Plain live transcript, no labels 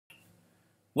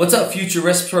What's up, future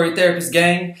respiratory therapist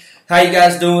gang? How you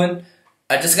guys doing?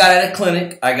 I just got out of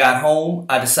clinic. I got home.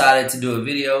 I decided to do a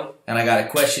video, and I got a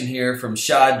question here from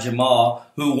Shad Jamal,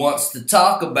 who wants to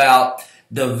talk about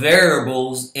the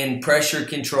variables in pressure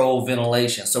control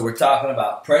ventilation. So we're talking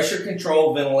about pressure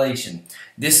control ventilation.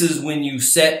 This is when you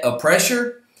set a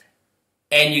pressure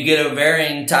and you get a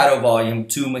varying tidal volume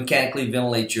to mechanically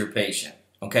ventilate your patient.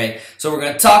 Okay, so we're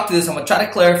going to talk to this. I'm going to try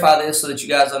to clarify this so that you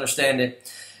guys understand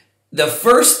it. The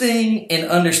first thing in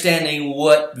understanding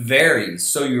what varies,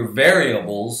 so your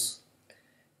variables,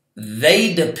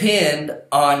 they depend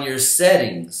on your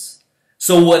settings.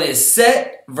 So what is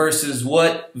set versus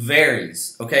what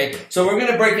varies, okay? So we're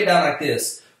going to break it down like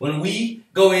this. When we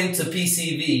go into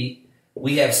PCV,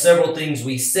 we have several things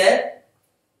we set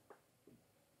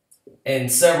and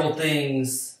several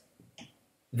things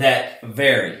that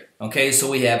vary, okay? So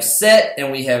we have set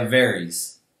and we have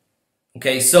varies.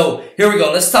 Okay, so here we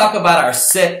go. Let's talk about our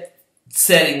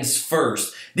settings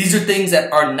first. These are things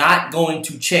that are not going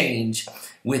to change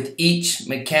with each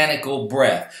mechanical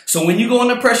breath. So when you go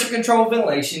into pressure control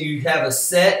ventilation, you have a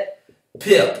set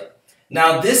PIP.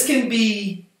 Now this can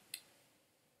be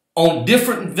on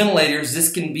different ventilators. This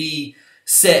can be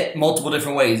set multiple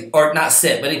different ways, or not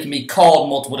set, but it can be called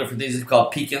multiple different things. It's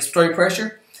called peak inspiratory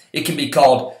pressure. It can be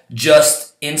called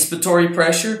just inspiratory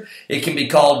pressure. It can be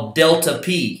called delta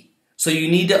P. So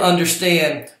you need to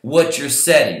understand what you're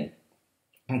setting,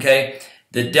 okay?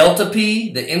 The delta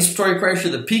P, the inspiratory pressure,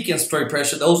 the peak inspiratory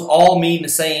pressure, those all mean the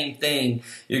same thing.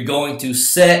 You're going to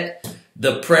set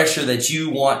the pressure that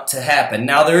you want to happen.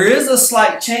 Now there is a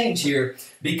slight change here,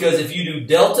 because if you do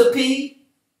delta P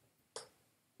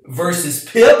versus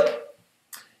PIP,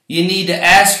 you need to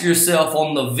ask yourself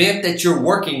on the vent that you're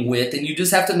working with, and you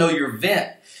just have to know your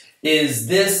vent. Is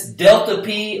this delta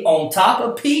P on top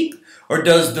of PEEP? Or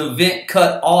does the vent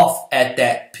cut off at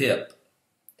that PIP?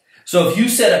 So if you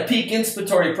set a peak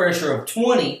inspiratory pressure of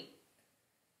 20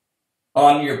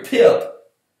 on your PIP,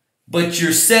 but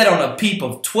you're set on a PEEP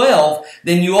of 12,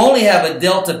 then you only have a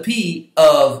delta P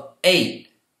of 8.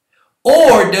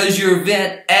 Or does your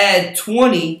vent add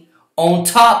 20 on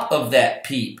top of that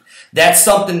PEEP? That's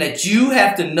something that you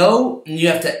have to know and you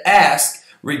have to ask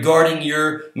regarding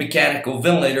your mechanical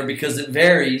ventilator, because it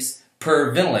varies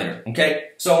per ventilator, okay?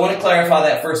 So I want to clarify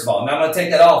that first of all. Now I'm going to take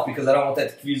that off because I don't want that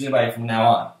to confuse anybody from now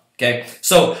on, okay?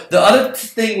 So the other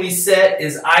thing we set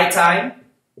is I time.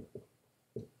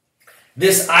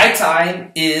 This I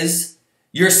time is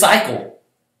your cycle.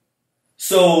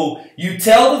 So you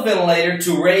tell the ventilator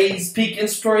to raise peak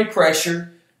inspiratory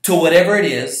pressure to whatever it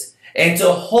is and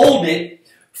to hold it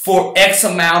for X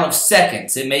amount of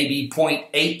seconds. It may be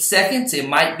 0.8 seconds. It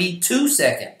might be 2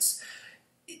 seconds.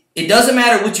 It doesn't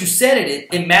matter what you set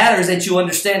it. It matters that you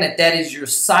understand that that is your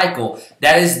cycle.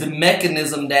 That is the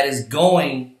mechanism that is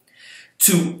going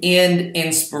to end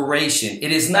inspiration.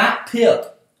 It is not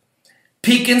PIP.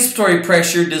 Peak inspiratory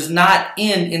pressure does not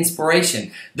end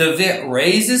inspiration. The vent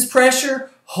raises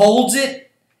pressure, holds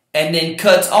it, and then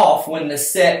cuts off when the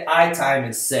set I time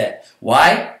is set.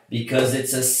 Why? Because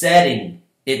it's a setting.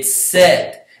 It's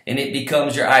set. And it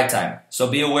becomes your I time. So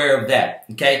be aware of that,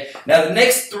 okay? Now the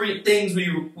next three things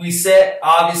we set,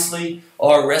 obviously,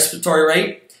 are respiratory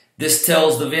rate. This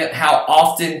tells the vent how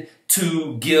often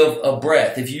to give a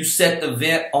breath. If you set the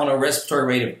vent on a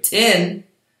respiratory rate of 10,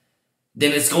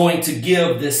 then it's going to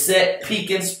give the set peak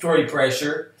inspiratory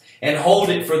pressure and hold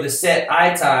it for the set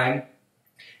I time,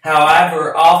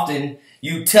 however often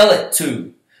you tell it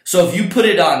to. So if you put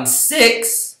it on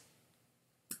 6,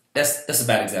 that's a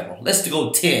bad example. Let's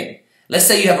go 10. Let's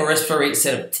say you have a respiratory rate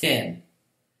set of 10.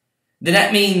 Then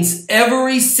that means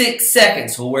every 6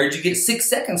 seconds. Well, where'd you get 6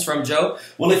 seconds from, Joe?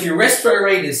 Well, if your respiratory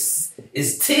rate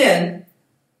is 10,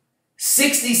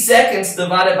 60 seconds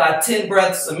divided by 10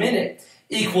 breaths a minute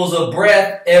equals a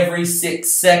breath every 6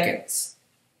 seconds.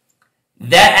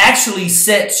 That actually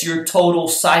sets your total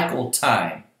cycle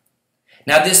time.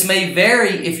 Now, this may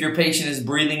vary if your patient is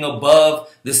breathing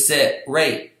above the set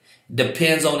rate.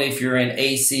 Depends on if you're in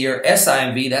AC or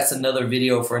SIMV. That's another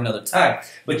video for another time.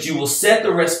 But you will set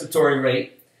the respiratory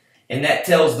rate, and that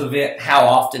tells the vent how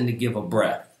often to give a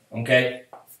breath. Okay?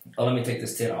 Oh, let me take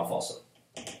this 10 off also.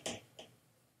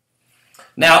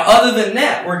 Now, other than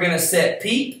that, we're going to set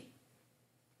PEEP,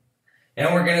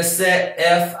 and we're going to set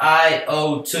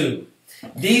FiO2.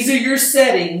 These are your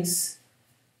settings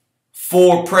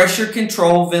for pressure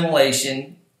control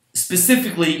ventilation,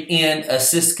 specifically in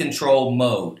assist control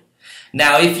mode.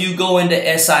 Now, if you go into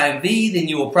SIMV, then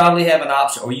you will probably have an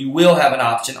option, or you will have an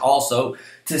option also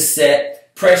to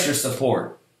set pressure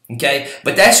support, okay?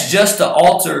 But that's just to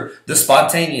alter the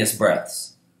spontaneous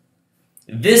breaths.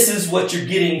 This is what you're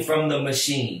getting from the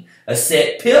machine. A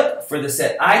set pip for the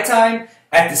set I time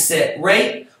at the set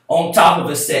rate on top of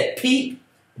a set peep,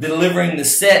 delivering the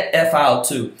set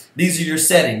FiO2. These are your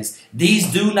settings.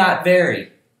 These do not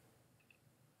vary.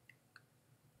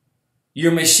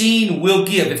 Your machine will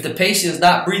give. If the patient is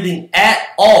not breathing at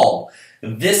all,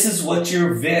 this is what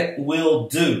your vent will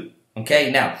do.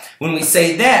 Okay, now, when we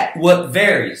say that, what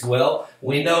varies? Well,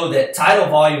 we know that tidal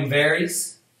volume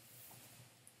varies.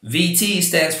 VT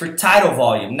stands for tidal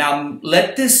volume. Now,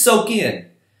 let this soak in.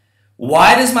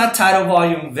 Why does my tidal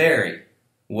volume vary?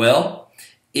 Well,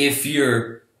 if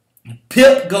your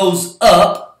PIP goes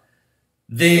up,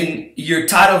 then your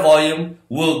tidal volume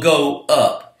will go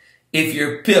up. If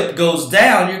your PIP goes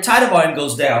down, your tidal volume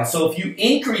goes down. So if you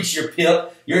increase your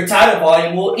PIP, your tidal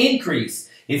volume will increase.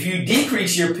 If you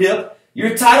decrease your PIP,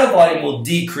 your tidal volume will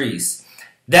decrease.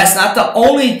 That's not the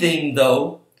only thing,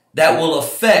 though, that will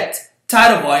affect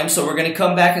tidal volume. So we're going to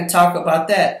come back and talk about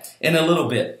that in a little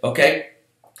bit, okay?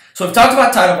 So we've talked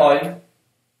about tidal volume.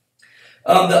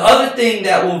 The other thing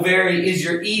that will vary is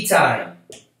your E time.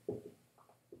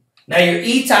 Now, your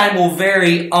E time will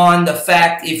vary on the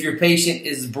fact if your patient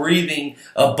is breathing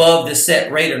above the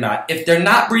set rate or not. If they're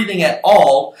not breathing at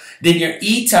all, then your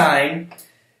E time,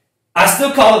 I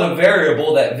still call it a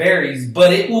variable that varies,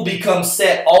 but it will become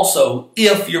set also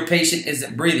if your patient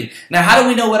isn't breathing. Now, how do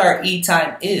we know what our E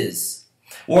time is?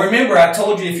 Well, remember, I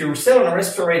told you if you're set on a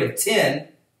respiratory rate of 10,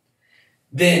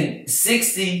 then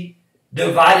 60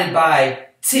 divided by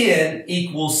 10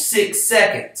 equals 6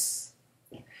 seconds.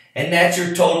 And that's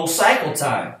your total cycle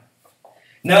time.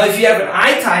 Now, if you have an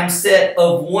I time set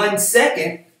of 1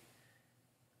 second,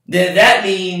 then that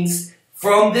means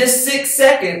from this 6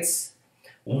 seconds,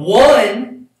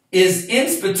 1 is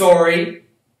inspiratory,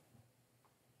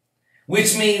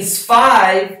 which means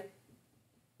 5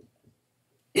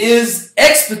 is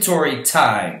expiratory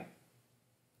time.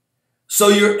 So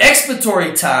your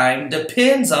expiratory time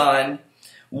depends on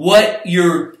what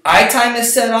your I time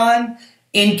is set on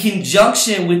in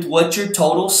conjunction with what your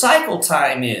total cycle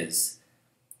time is.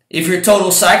 If your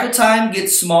total cycle time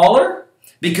gets smaller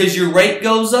because your rate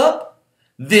goes up,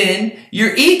 then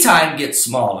your E time gets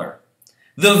smaller.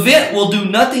 The vent will do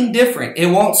nothing different. It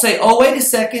won't say, oh, wait a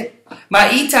second,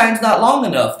 my E time's not long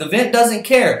enough. The vent doesn't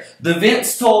care. The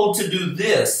vent's told to do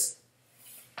this.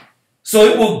 So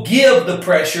it will give the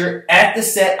pressure at the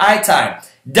set I time.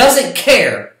 Doesn't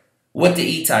care what the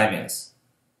E time is.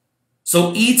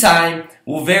 So E time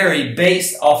will vary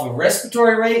based off of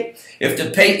respiratory rate.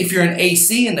 If you're an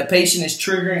AC and the patient is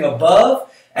triggering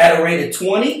above at a rate of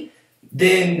 20,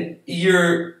 then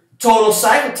your total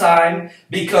cycle time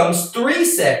becomes 3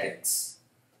 seconds.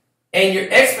 And your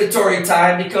expiratory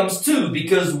time becomes 2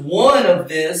 because one of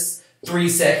this 3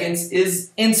 seconds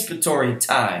is inspiratory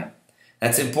time.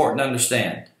 That's important to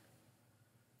understand.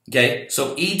 Okay,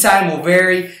 so E time will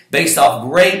vary based off of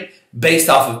rate, based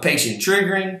off of patient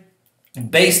triggering,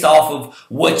 based off of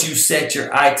what you set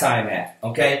your I time at.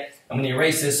 Okay, I'm going to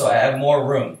erase this so I have more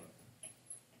room.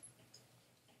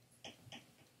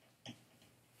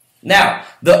 Now,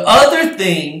 the other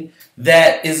thing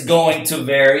that is going to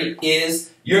vary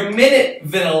is your minute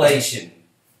ventilation,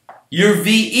 your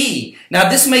VE. Now,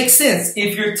 this makes sense.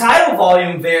 If your tidal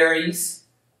volume varies,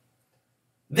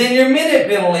 then your minute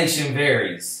ventilation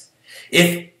varies.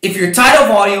 If your tidal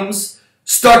volumes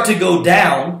start to go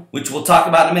down, which we'll talk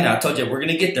about in a minute, I told you we're going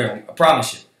to get there, I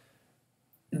promise you,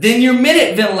 then your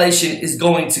minute ventilation is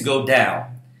going to go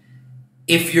down.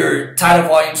 If your tidal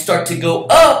volumes start to go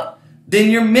up, then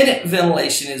your minute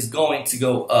ventilation is going to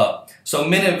go up. So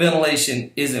minute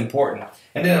ventilation is important.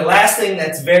 And then the last thing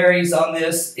that varies on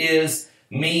this is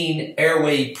mean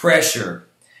airway pressure.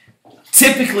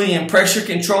 Typically in pressure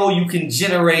control, you can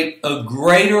generate a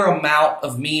greater amount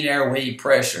of mean airway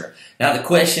pressure. Now the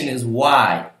question is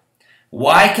why?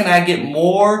 Why can I get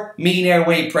more mean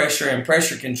airway pressure in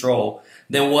pressure control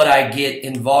than what I get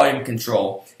in volume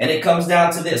control? And it comes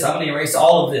down to this. I'm going to erase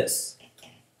all of this.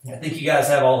 I think you guys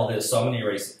have all of this, so I'm going to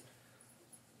erase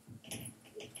it.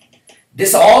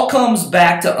 This all comes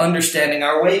back to understanding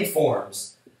our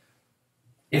waveforms.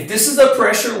 If this is a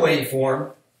pressure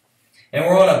waveform, and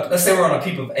we're on let's say we're on a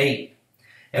peep of 8,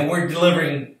 and we're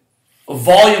delivering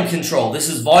volume control. This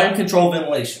is volume control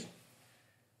ventilation.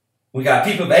 We got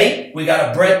a peep of 8, we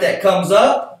got a breath that comes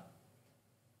up,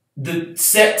 the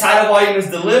set tidal volume is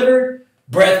delivered,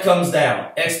 breath comes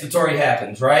down, expiratory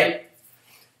happens, right?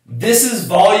 This is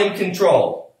volume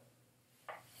control.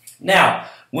 Now,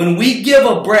 when we give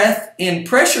a breath in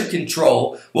pressure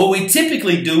control, what we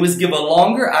typically do is give a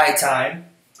longer I time,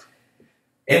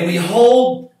 and we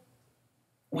hold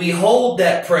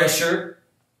that pressure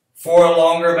for a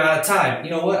longer amount of time.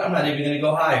 You know what? I'm not even going to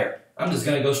go higher. I'm just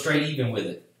going to go straight even with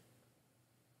it.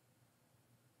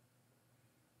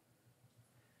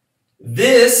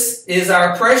 This is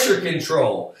our pressure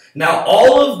control. Now,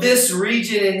 all of this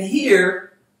region in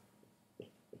here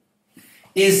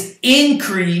is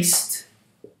increased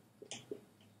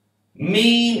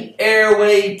mean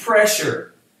airway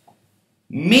pressure,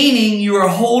 meaning you are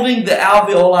holding the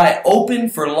alveoli open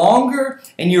for longer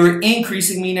and you're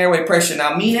increasing mean airway pressure.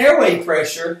 Now, mean airway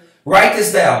pressure, write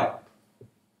this down.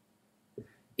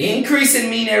 Increase in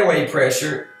mean airway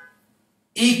pressure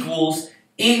equals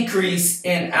increase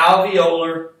in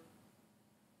alveolar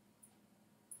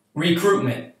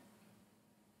recruitment.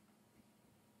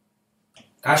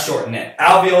 I shorten that.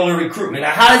 Alveolar recruitment.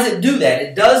 Now, how does it do that?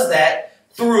 It does that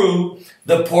through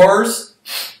the pores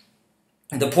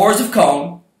of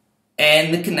Kohn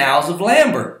and the canals of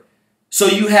Lambert. So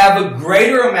you have a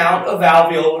greater amount of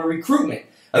alveolar recruitment.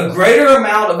 A greater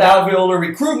amount of alveolar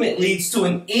recruitment leads to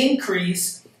an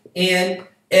increase in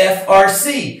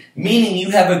FRC, meaning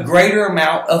you have a greater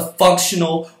amount of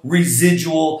functional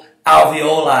residual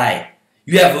alveoli.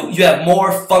 You have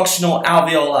more functional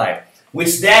alveoli,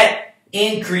 which that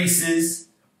increases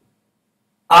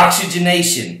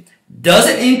oxygenation.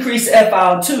 Doesn't increase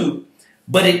FiO2,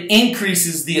 but it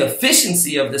increases the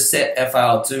efficiency of the set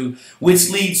FiO2, which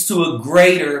leads to a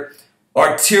greater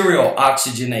arterial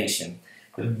oxygenation.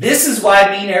 This is why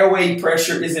mean airway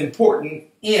pressure is important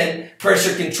in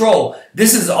pressure control.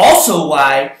 This is also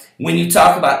why when you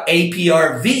talk about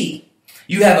APRV,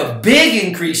 you have a big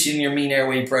increase in your mean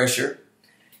airway pressure,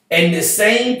 and the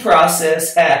same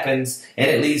process happens and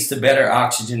it leads to better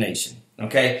oxygenation.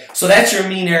 Okay, so that's your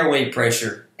mean airway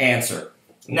pressure answer.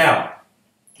 Now,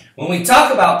 when we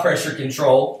talk about pressure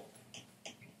control,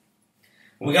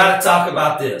 we got to talk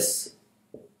about this.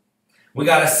 We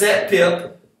got to set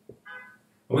PIP.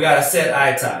 We got to set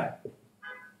I time.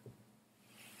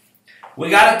 We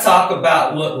got to talk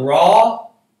about what raw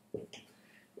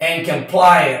and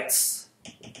compliance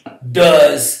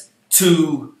does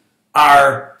to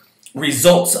our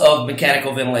results of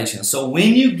mechanical ventilation. So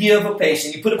when you give a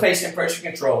patient, you put a patient in pressure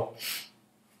control,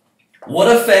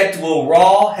 what effect will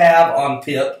raw have on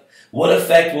PIP? What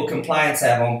effect will compliance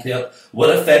have on PIP?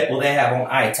 What effect will they have on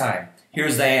I time?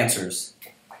 Here's the answers.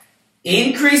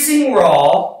 Increasing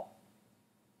raw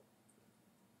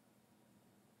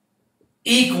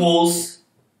equals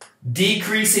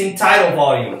decreasing tidal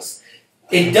volumes.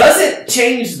 It doesn't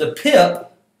change the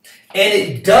PIP and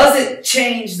it doesn't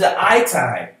change the I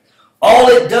time. All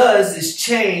it does is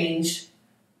change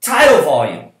tidal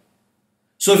volume.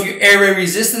 So if your airway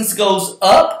resistance goes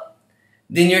up,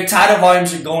 then your tidal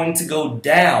volumes are going to go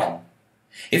down.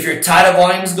 If your tidal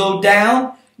volumes go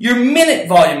down, your minute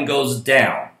volume goes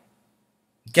down.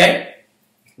 Okay?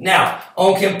 Now,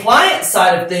 on compliance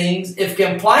side of things, if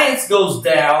compliance goes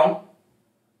down,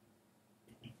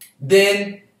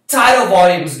 then tidal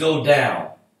volumes go down.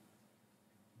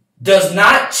 Does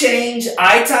not change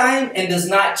I time and does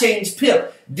not change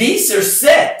PIP. These are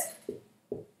set,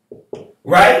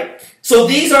 right? So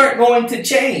these aren't going to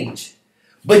change,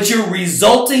 but your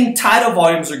resulting tidal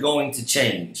volumes are going to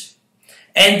change.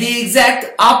 And the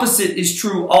exact opposite is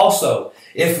true also.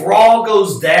 If raw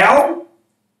goes down,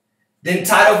 then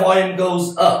tidal volume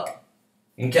goes up.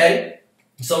 Okay?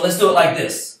 So let's do it like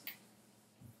this.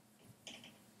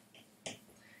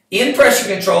 In pressure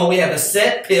control, we have a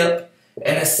set PIP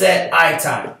and a set I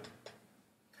time.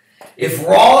 If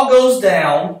raw goes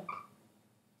down,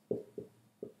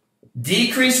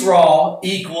 decreased raw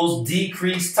equals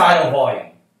decreased tidal volume.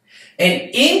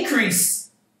 A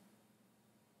decreased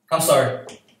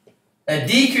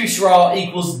raw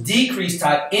equals increased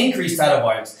tidal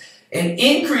volumes. An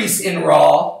increase in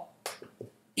raw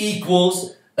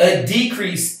equals a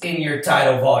decrease in your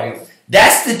tidal volume.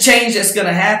 That's the change that's going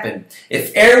to happen.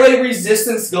 If airway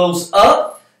resistance goes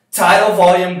up, tidal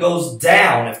volume goes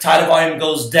down. If tidal volume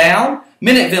goes down,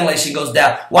 minute ventilation goes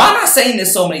down. Why am I saying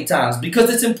this so many times? Because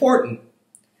it's important.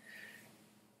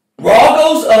 Raw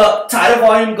goes up, tidal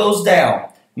volume goes down.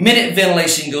 Minute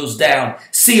ventilation goes down.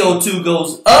 CO2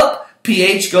 goes up,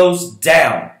 pH goes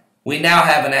down. We now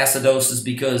have an acidosis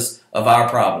because of our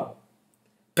problem.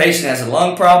 Patient has a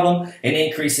lung problem, an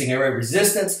increasing airway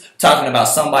resistance. Talking about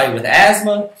somebody with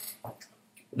asthma.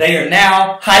 They are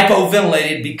now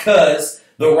hypoventilated because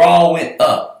the raw went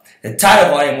up. The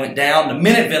tidal volume went down, the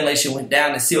minute ventilation went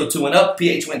down, the CO2 went up,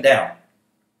 pH went down.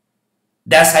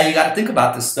 That's how you got to think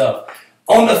about this stuff.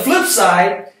 On the flip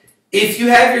side, if you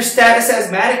have your status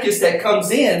asthmaticus that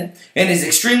comes in and is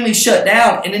extremely shut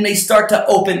down and then they start to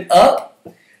open up,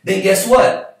 then guess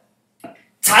what?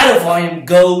 Tidal volume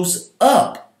goes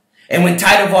up. And when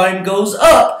tidal volume goes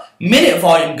up, minute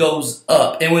volume goes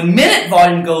up. And when minute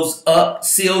volume goes up,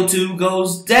 CO2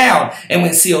 goes down. And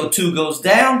when CO2 goes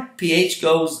down, pH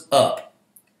goes up.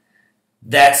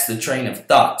 That's the train of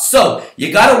thought. So,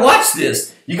 you got to watch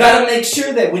this. You got to make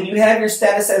sure that when you have your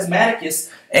status asthmaticus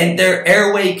and their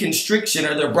airway constriction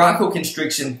or their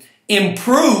bronchoconstriction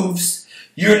improves,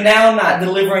 you're now not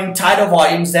delivering tidal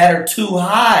volumes that are too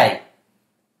high.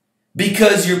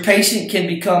 Because your patient can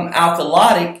become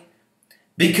alkalotic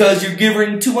because you're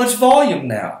giving too much volume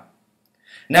now.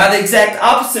 Now, the exact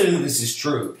opposite of this is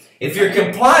true. If your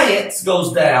compliance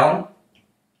goes down,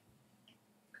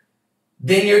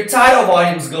 then your tidal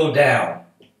volumes go down.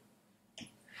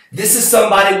 This is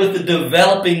somebody with a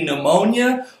developing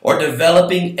pneumonia or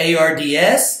developing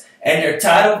ARDS, and their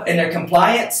tidal and their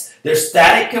compliance, their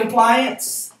static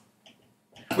compliance.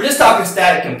 We're just talking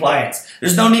static compliance.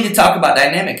 There's no need to talk about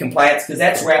dynamic compliance because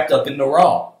that's wrapped up in the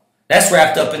raw. That's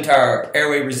wrapped up into our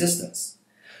airway resistance.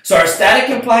 So our static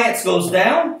compliance goes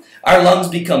down, our lungs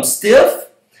become stiff,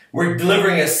 we're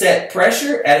delivering a set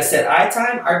pressure at a set I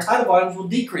time, our tidal volumes will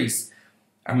decrease.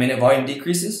 Our minute volume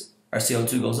decreases, our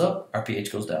CO2 goes up, our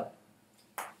pH goes down.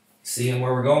 Seeing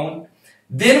where we're going?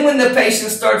 Then when the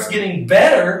patient starts getting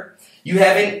better, you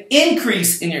have an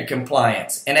increase in your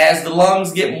compliance. And as the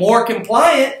lungs get more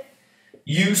compliant,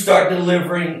 you start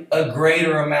delivering a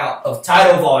greater amount of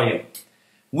tidal volume,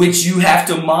 which you have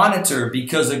to monitor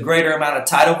because a greater amount of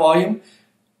tidal volume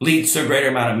leads to a greater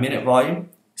amount of minute volume.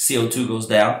 CO2 goes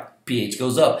down, pH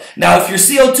goes up. Now, if your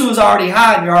CO2 is already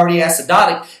high and you're already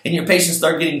acidotic and your patients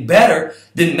start getting better,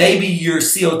 then maybe your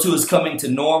CO2 is coming to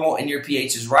normal and your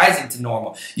pH is rising to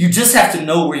normal. You just have to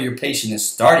know where your patient is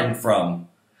starting from.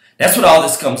 That's what all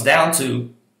this comes down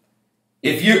to.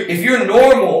 If you're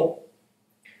normal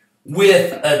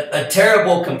with a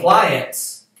terrible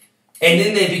compliance and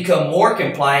then they become more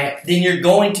compliant, then you're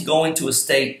going to go into a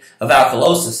state of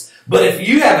alkalosis. But if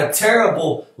you have a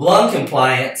terrible lung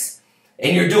compliance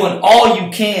and you're doing all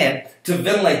you can to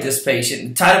ventilate this patient,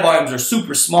 and tidal volumes are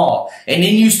super small, and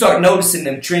then you start noticing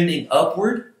them trending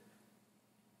upward,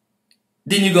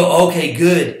 then you go, okay,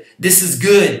 good. This is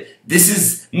good.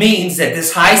 Means that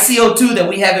this high CO2 that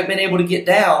we haven't been able to get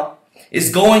down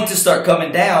is going to start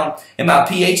coming down, and my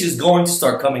pH is going to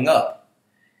start coming up.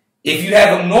 If you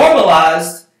have them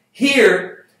normalized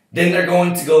here, then they're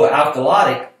going to go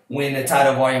alkalotic when the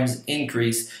tidal volumes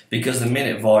increase because the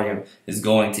minute volume is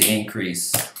going to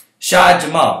increase. Shah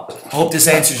Jamal, I hope this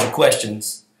answers your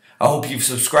questions. I hope you've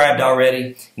subscribed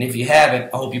already, and if you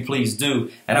haven't, I hope you please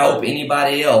do. And I hope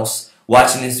anybody else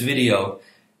watching this video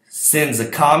sends a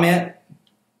comment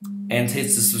and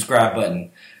hits the subscribe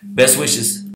button. Best wishes.